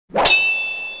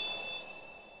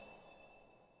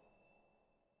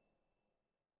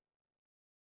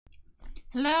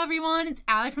Hello everyone, it's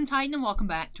Allie from Titan and welcome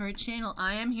back to our channel.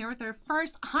 I am here with our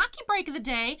first hockey break of the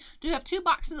day. Do have 2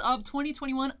 boxes of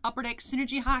 2021 Upper Deck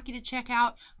Synergy Hockey to check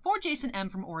out for Jason M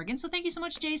from Oregon. So thank you so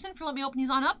much, Jason, for letting me open these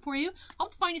on up for you.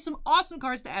 Hope to find you some awesome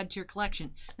cards to add to your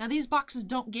collection. Now these boxes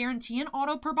don't guarantee an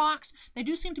auto per box. They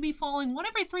do seem to be falling 1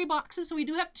 every 3 boxes, so we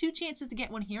do have 2 chances to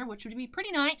get one here, which would be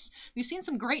pretty nice. We've seen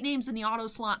some great names in the auto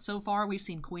slot so far. We've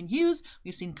seen Quinn Hughes,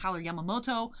 we've seen Kyler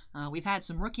Yamamoto, we've had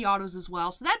some rookie autos as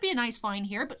well, so that'd be a nice find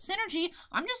here. But Synergy,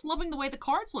 I'm just loving the way the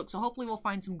cards look, so hopefully we'll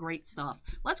find some great stuff.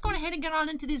 Let's go ahead and get on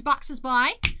into these boxes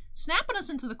by snapping us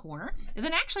into the corner. And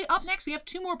then actually up next we have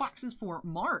 2 more boxes for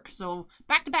Mark. So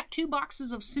back-to-back 2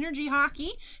 boxes of Synergy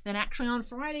Hockey. Then actually on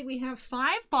Friday we have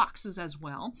 5 boxes as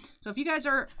well. So if you guys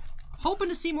are hoping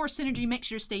to see more Synergy, make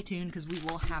sure to stay tuned because we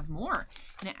will have more.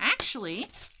 And actually,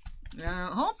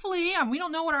 hopefully, we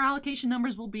don't know what our allocation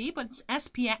numbers will be, but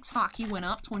SPX Hockey went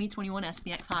up. 2021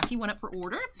 SPX Hockey went up for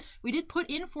order. We did put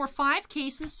in for 5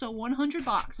 cases, so 100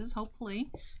 boxes. Hopefully,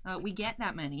 we get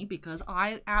that many because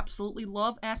I absolutely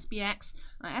love SPX.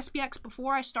 SPX,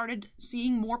 before I started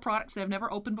seeing more products that I've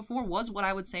never opened before, was what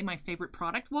I would say my favorite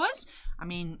product was. I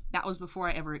mean, that was before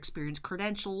I ever experienced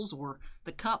Credentials or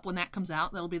the Cup. When that comes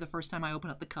out, that'll be the first time I open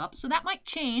up the Cup. So that might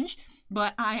change,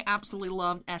 but I absolutely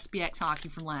loved SPX Hockey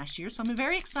from last year. So I'm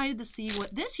very excited to see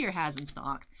what this year has in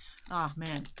stock. Oh,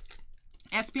 man.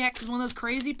 SPX is one of those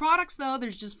crazy products, though.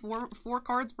 There's just four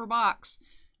cards per box,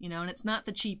 you know, and it's not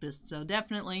the cheapest. So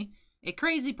definitely a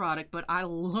crazy product, but I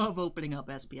love opening up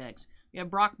SPX. We have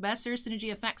Brock Besser,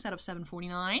 Synergy Effects out of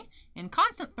 749, and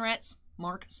Constant Threats,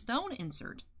 Mark Stone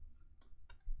insert.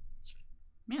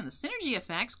 Man, the Synergy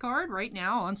Effects card right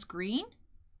now on screen.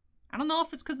 I don't know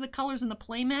if it's because the colors in the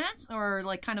playmats are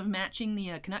like kind of matching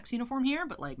the Canucks uniform here,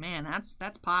 but like, man,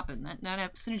 that's popping. That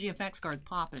Synergy Effects card's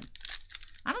popping.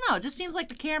 I don't know, it just seems like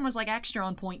the camera's like extra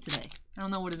on point today. I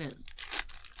don't know what it is.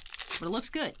 But it looks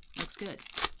good. Looks good.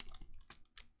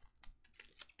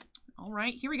 All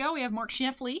right, here we go. We have Mark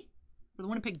Sheffley for the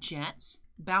Winnipeg Jets.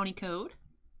 Bounty code.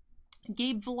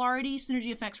 Gabe Vilardi,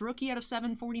 Synergy Effects rookie out of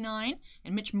 749.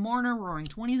 And Mitch Marner, Roaring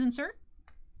 20s insert.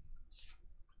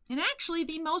 And actually,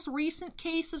 the most recent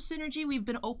case of Synergy, we've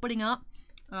been opening up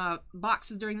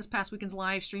boxes during this past weekend's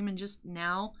live stream, and just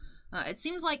now, it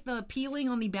seems like the peeling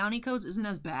on the bounty codes isn't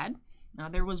as bad.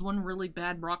 There was one really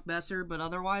bad Brock Besser, but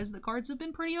otherwise the cards have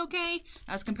been pretty okay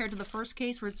as compared to the first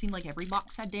case where it seemed like every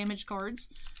box had damaged cards.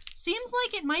 Seems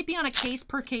like it might be on a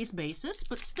case-per-case basis,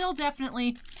 but still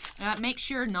definitely make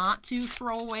sure not to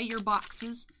throw away your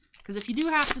boxes, because if you do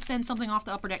have to send something off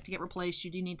the upper deck to get replaced,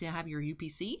 you do need to have your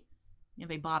UPC. We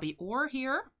have a Bobby Orr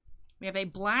here. We have a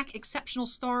Black Exceptional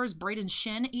Stars Braden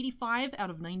Shen, 85 out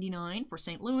of 99 for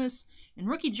St. Louis. And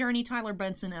Rookie Journey Tyler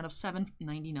Benson out of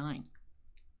 799.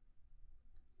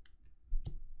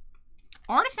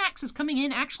 Artifacts is coming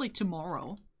in actually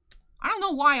tomorrow. I don't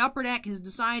know why Upper Deck is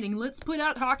deciding, let's put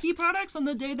out hockey products on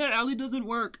the day that Allie doesn't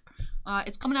work.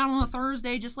 It's coming out on a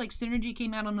Thursday, just like Synergy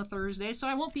came out on a Thursday, so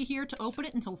I won't be here to open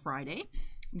it until Friday.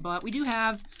 But we do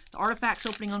have the Artifacts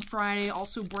opening on Friday,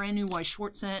 also brand new Weiss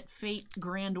Schwartz set, Fate,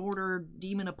 Grand Order,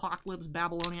 Demon Apocalypse,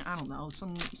 Babylonian, I don't know,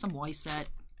 some Weiss set.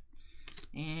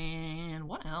 And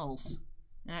what else?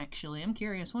 Actually, I'm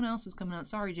curious, what else is coming out?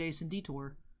 Sorry, Jason,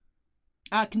 detour.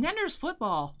 Contenders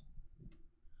Football.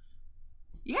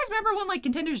 You guys remember when, like,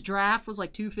 Contenders Draft was,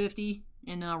 like, $250?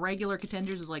 And regular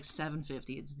Contenders is, like,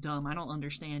 $750. It's dumb. I don't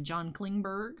understand. John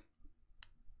Klingberg.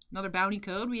 Another bounty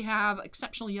code. We have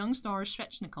Exceptional Young Stars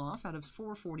Svechnikov out of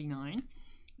 449.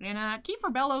 And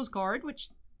Kiefer Bellows card, which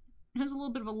has a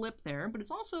little bit of a lip there, but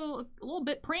it's also a little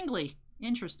bit pringly.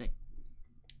 Interesting.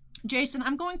 Jason,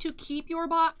 I'm going to keep your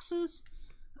boxes.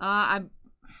 I've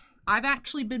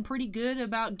actually been pretty good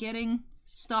about getting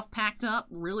stuff packed up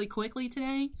really quickly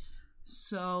today.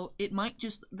 So they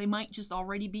might just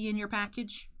already be in your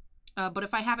package. But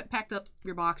if I haven't packed up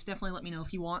your box, definitely let me know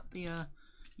if you want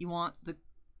the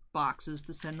boxes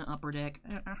to send to Upper Deck.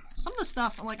 Some of the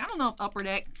stuff, I'm like, I don't know if Upper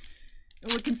Deck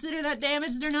would consider that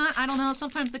damaged or not. I don't know.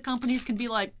 Sometimes the companies can be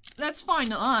like, that's fine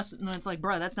to us. And it's like,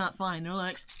 bruh, that's not fine. They're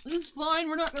like, this is fine.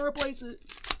 We're not going to replace it.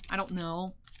 I don't know.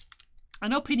 I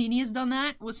know Panini has done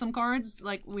that with some cards.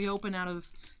 Like, we opened out of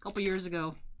a couple years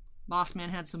ago. Boss Man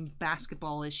had some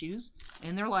basketball issues.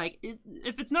 And they're like,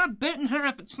 if it's not bent in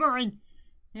half, it's fine.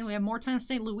 And we have Morton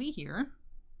St. Louis here.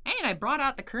 And I brought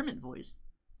out the Kermit voice.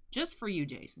 Just for you,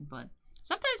 Jason, but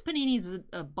sometimes Panini's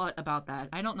a butt about that.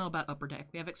 I don't know about Upper Deck.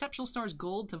 We have Exceptional Stars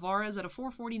Gold, Tavares at a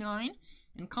 449,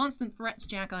 and Constant Threats,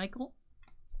 Jack Eichel.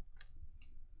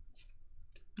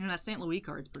 And that St. Louis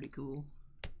card's pretty cool.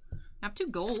 I have 2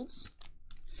 golds.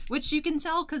 Which you can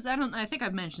tell because I think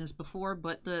I've mentioned this before,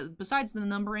 but besides the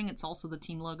numbering, it's also the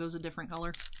team logo's a different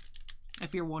color.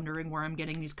 If you're wondering where I'm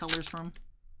getting these colors from.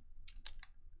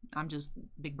 I'm just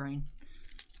big brain.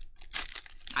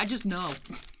 I just know.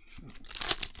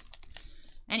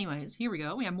 Anyways, here we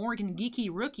go. We have Morgan Geeky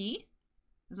Rookie.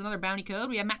 There's another bounty code.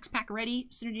 We have Max Pack Ready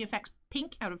Synergy Effects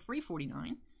Pink out of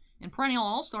 349. And Perennial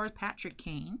All-Stars Patrick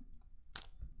Kane.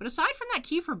 But aside from that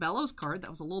Kiefer Bellows card that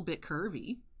was a little bit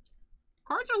curvy,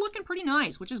 cards are looking pretty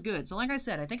nice, which is good. So like I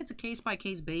said, I think it's a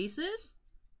case-by-case basis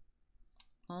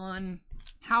on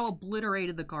how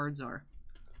obliterated the cards are.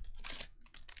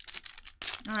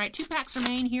 Alright, 2 packs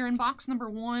remain here in box number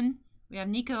 1. We have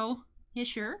Nico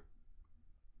Hischier.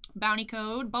 Bounty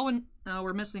code. Bowen.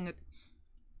 We're missing it.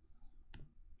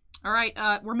 Alright,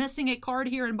 we're missing a card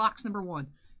here in box number 1.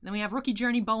 Then we have Rookie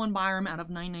Journey Bowen Byram out of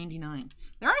 $9.99.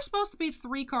 There are supposed to be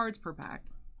 3 cards per pack.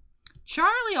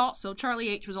 Charlie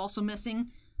H was also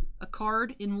missing a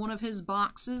card in one of his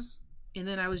boxes. And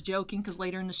then I was joking because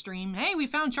later in the stream, hey, we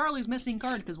found Charlie's missing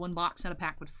card because one box had a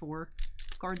pack with 4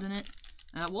 cards in it.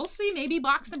 We'll see. Maybe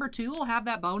box number 2 will have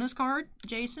that bonus card,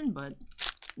 Jason, but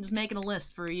I'm just making a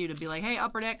list for you to be like, hey,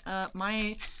 Upper Deck,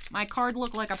 my card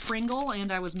looked like a Pringle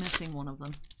and I was missing one of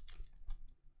them.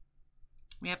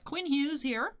 We have Quinn Hughes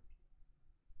here.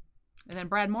 And then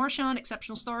Brad Marchand,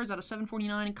 Exceptional Stars out of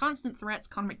 749. And Constant Threats,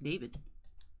 Connor McDavid.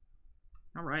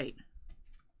 All right.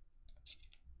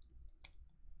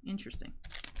 Interesting.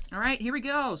 All right, here we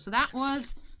go. So that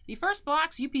was the first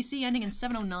box, UPC ending in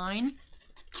 709.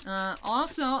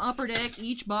 Also, Upper Deck,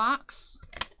 each box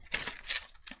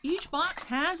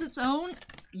has its own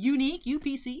unique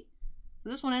UPC. So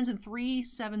this one ends in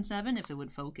 377 if it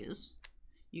would focus.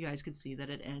 You guys could see that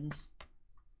it ends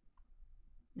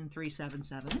in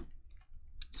 377.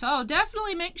 So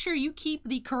definitely make sure you keep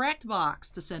the correct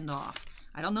box to send off.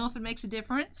 I don't know if it makes a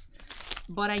difference,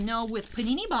 but I know with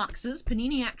Panini boxes,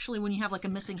 Panini actually, when you have like a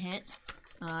missing hit,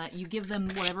 you give them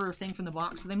whatever thing from the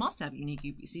box. So they must have unique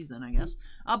UPCs then, I guess.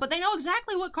 But they know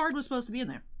exactly what card was supposed to be in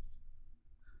there.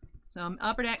 So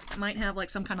Upper Deck might have like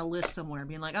some kind of list somewhere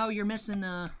being like, oh, you're missing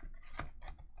the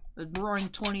Roaring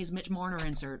 20s Mitch Marner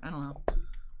insert. I don't know.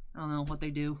 I don't know what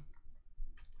they do.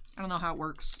 I don't know how it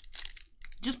works.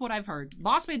 Just what I've heard.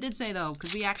 Bossman did say, though,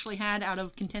 because we actually had out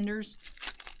of Contenders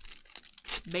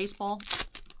baseball.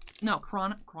 No,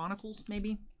 Chronicles,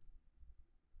 maybe.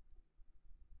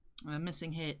 A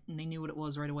missing hit, and they knew what it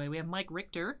was right away. We have Mike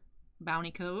Richter,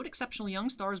 Bounty Code, Exceptional Young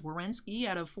Stars, Werenski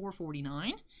out of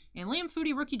 449, and Liam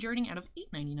Foudy, Rookie Journey out of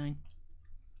 899.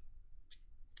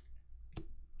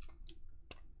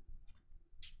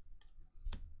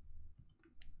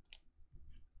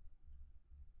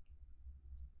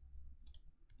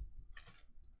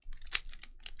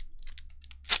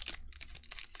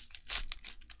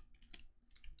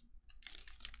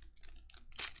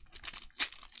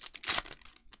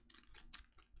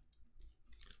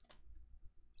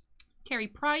 Carey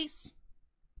Price.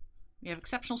 We have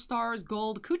Exceptional Stars,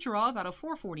 Gold, Kucherov out of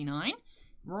 449.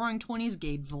 Roaring 20s,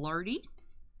 Gabe Vilardi.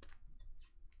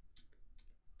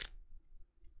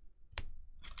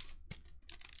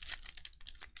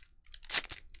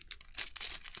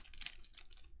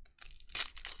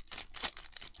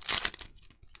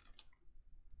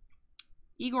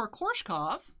 Igor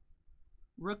Korshkov,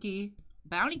 Rookie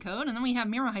Bounty Code. And then we have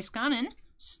Miro Heiskanen,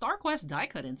 StarQuest die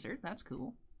cut insert. That's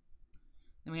cool.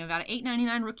 Then we have about an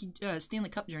 $8.99 Rookie Stanley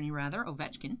Cup Journey,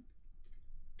 Ovechkin.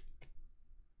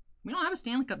 We don't have a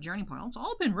Stanley Cup Journey pile. It's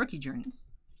all been Rookie Journeys.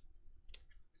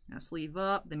 Now sleeve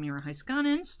up, the Miro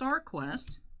Heiskanen,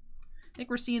 StarQuest. I think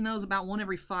we're seeing those about 1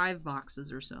 every 5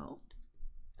 boxes or so.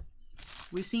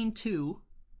 We've seen 2.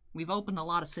 We've opened a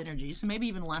lot of synergies, so maybe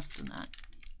even less than that.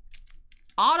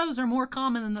 Autos are more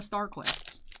common than the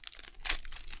StarQuests.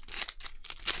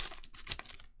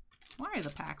 Why are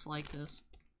the packs like this?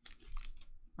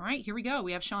 All right, here we go.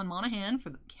 We have Sean Monahan for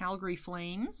the Calgary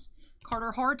Flames,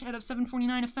 Carter Hart out of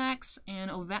 749 effects, and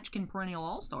Ovechkin Perennial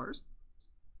All-Stars.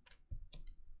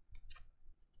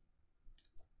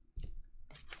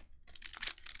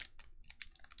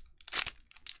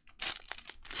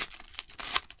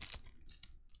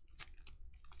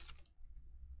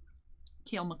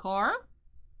 Cale Makar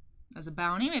as a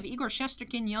bounty. We have Igor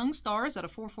Shesterkin Young Stars out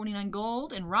of 449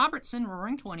 Gold, and Robertson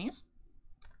Roaring 20s.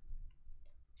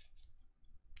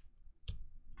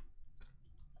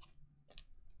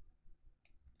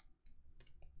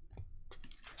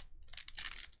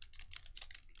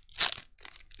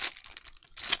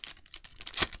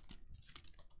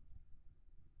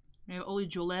 We have Oli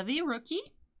Juolevi, Rookie.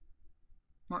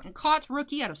 Martin Kaut,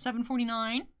 Rookie, out of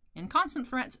 749. And Constant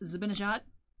Threats, Zibanejad.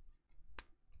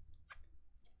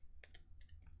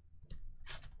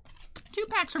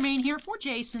 packs remain here for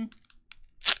Jason.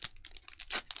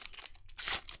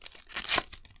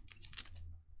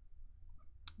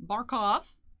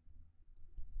 Barkov.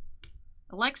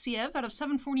 Alexiev out of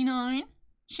 749.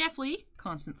 Sheffley,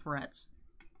 constant threats.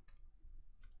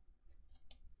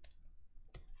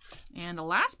 And the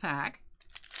last pack.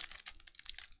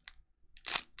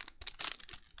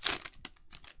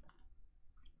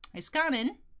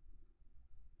 Heiskanen.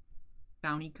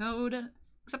 Bounty code.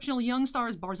 Exceptional Young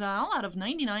Stars Barzal out of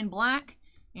 99 black.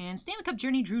 And Stanley Cup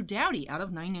Journey Drew Doughty out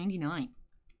of 999.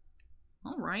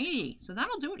 Alrighty, so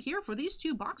that'll do it here for these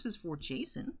 2 boxes for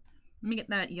Jason. Let me get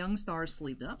that Young Stars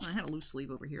sleeved up. I had a loose sleeve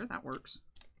over here. That works.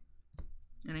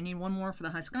 And I need one more for the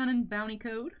Heiskanen bounty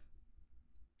code.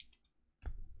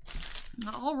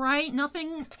 Alright,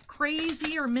 nothing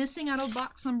crazy or missing out of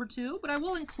box number 2, but I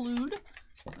will include...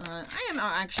 I am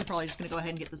actually probably just going to go ahead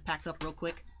and get this packed up real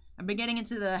quick. I've been getting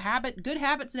into the good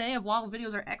habit today of while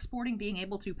videos are exporting, being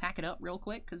able to pack it up real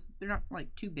quick, because they're not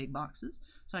like 2 big boxes,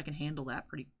 so I can handle that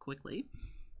pretty quickly.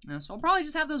 So I'll probably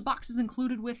just have those boxes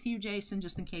included with you, Jason,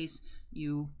 just in case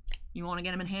you want to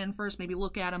get them in hand first. Maybe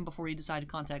look at them before you decide to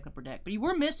contact Upper Deck. But you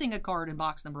were missing a card in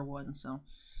box number 1, so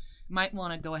you might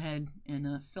want to go ahead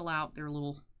and fill out their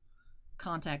little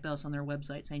contact us on their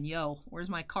website saying, yo, where's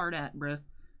my card at, bruh?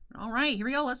 All right, here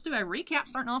we go. Let's do a recap,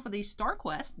 starting off with a Star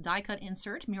Quest die-cut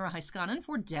insert, Mira Heiskanen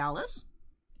for Dallas.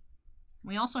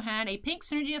 We also had a pink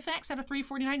Synergy Effects out of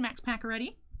 349 max pack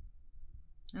already.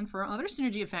 And for our other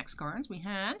Synergy Effects cards, we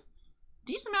had a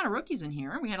decent amount of rookies in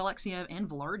here. We had Alexiev and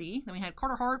Velarde. Then we had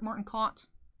Carter Hart, Martin Kaut.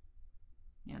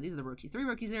 Yeah, these are the rookie. 3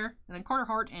 rookies there. And then Carter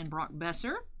Hart and Brock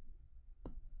Besser.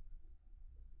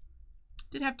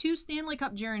 Did have 2 Stanley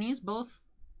Cup Journeys, both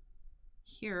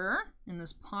here in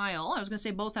this pile. I was going to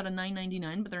say both out of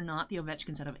 9.99, but they're not. The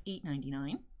Ovechkin's out of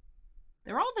 8.99.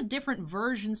 They're all the different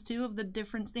versions, too, of the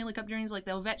different Stanley Cup Journeys. Like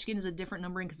the Ovechkin is a different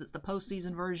numbering because it's the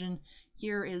postseason version.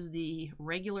 Here is the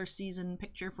regular season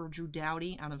picture for Drew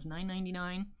Doughty out of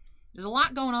 9.99. There's a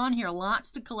lot going on here.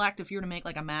 Lots to collect if you were to make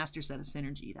like a master set of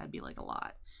Synergy. That'd be like a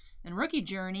lot. And Rookie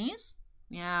Journeys,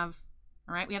 we have,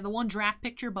 all right, we have the 1 draft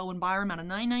picture, Bowen Byram out of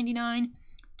 9.99.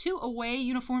 2 away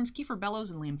uniforms, Kiefer Bellows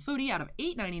and Liam Foudy out of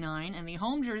 8.99, and the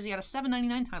home jersey out of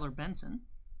 7.99, Tyler Benson.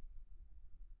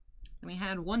 Then we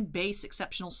had 1 base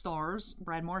exceptional stars,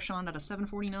 Brad Marchand out of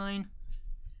 7.49.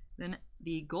 Then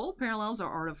the gold parallels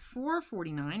are out of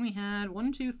 4.49. We had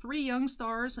 1, 2, 3 young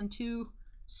stars and 2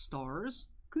 stars,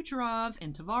 Kucherov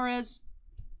and Tavares.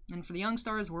 And for the young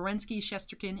stars, Werenski,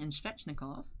 Shesterkin, and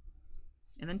Svechnikov.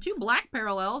 And then 2 black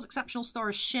parallels, exceptional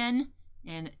stars, Shen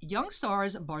and young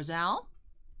stars, Barzal.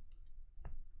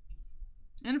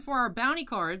 And for our bounty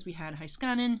cards, we had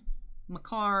Heiskanen,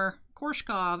 Makar,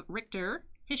 Korshkov, Richter,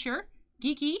 Hischer,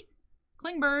 Geeky,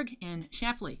 Klingberg, and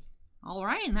Sheffley. All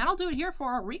right, and that'll do it here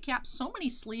for our recap. So many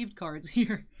sleeved cards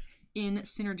here in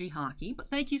Synergy Hockey.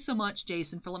 But thank you so much,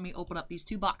 Jason, for letting me open up these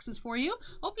 2 boxes for you.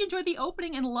 Hope you enjoyed the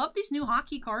opening and love these new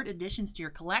hockey card additions to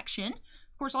your collection.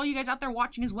 Of course, all you guys out there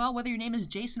watching as well, whether your name is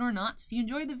Jason or not, if you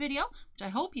enjoyed the video, which I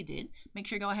hope you did, make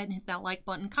sure you go ahead and hit that like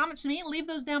button. Comment to me and leave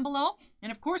those down below.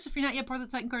 And of course, if you're not yet part of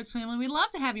the Titan Cards family, we'd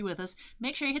love to have you with us.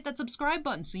 Make sure you hit that subscribe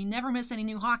button so you never miss any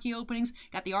new hockey openings.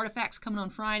 Got the artifacts coming on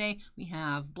Friday. We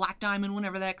have Black Diamond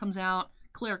whenever that comes out.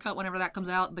 Clear Cut whenever that comes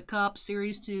out, the Cup,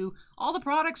 Series 2, all the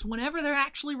products, whenever they're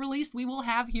actually released, we will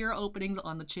have here openings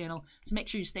on the channel. So make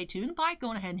sure you stay tuned by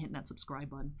going ahead and hitting that subscribe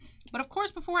button. But of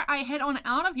course, before I head on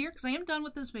out of here, because I am done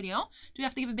with this video, do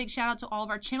have to give a big shout out to all of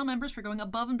our channel members for going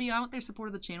above and beyond with their support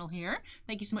of the channel here.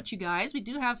 Thank you so much, you guys. We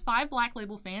do have 5 Black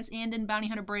Label fans, and in Bounty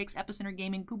Hunter Breaks, Epicenter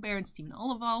Gaming, Pooh Bear, and Stephen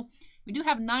Olivo. We do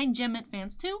have 9 Gem Mint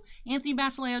fans too. Anthony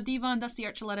Basileo, Devon, Dusty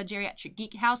Archuleta, Geriatric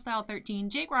Geek, Housestyle 13,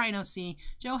 Jake Ryan OC,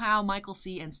 Joe Howe, Michael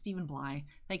C, and Stephen Bly.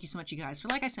 Thank you so much, you guys, for,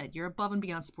 like I said, you're above and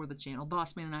beyond support of the channel.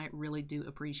 Bossman and I really do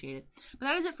appreciate it. But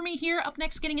that is it for me here. Up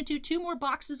next, getting into 2 more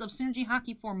boxes of Synergy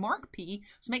Hockey for Mark P.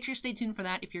 So make sure you stay tuned for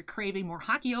that if you're craving more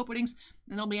hockey openings.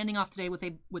 And I'll be ending off today with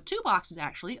 2 boxes,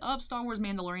 actually, of Star Wars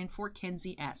Mandalorian for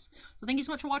Kenzie S. So thank you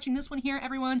so much for watching this one here,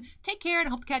 everyone. Take care, and I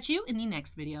hope to catch you in the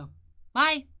next video.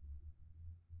 Bye!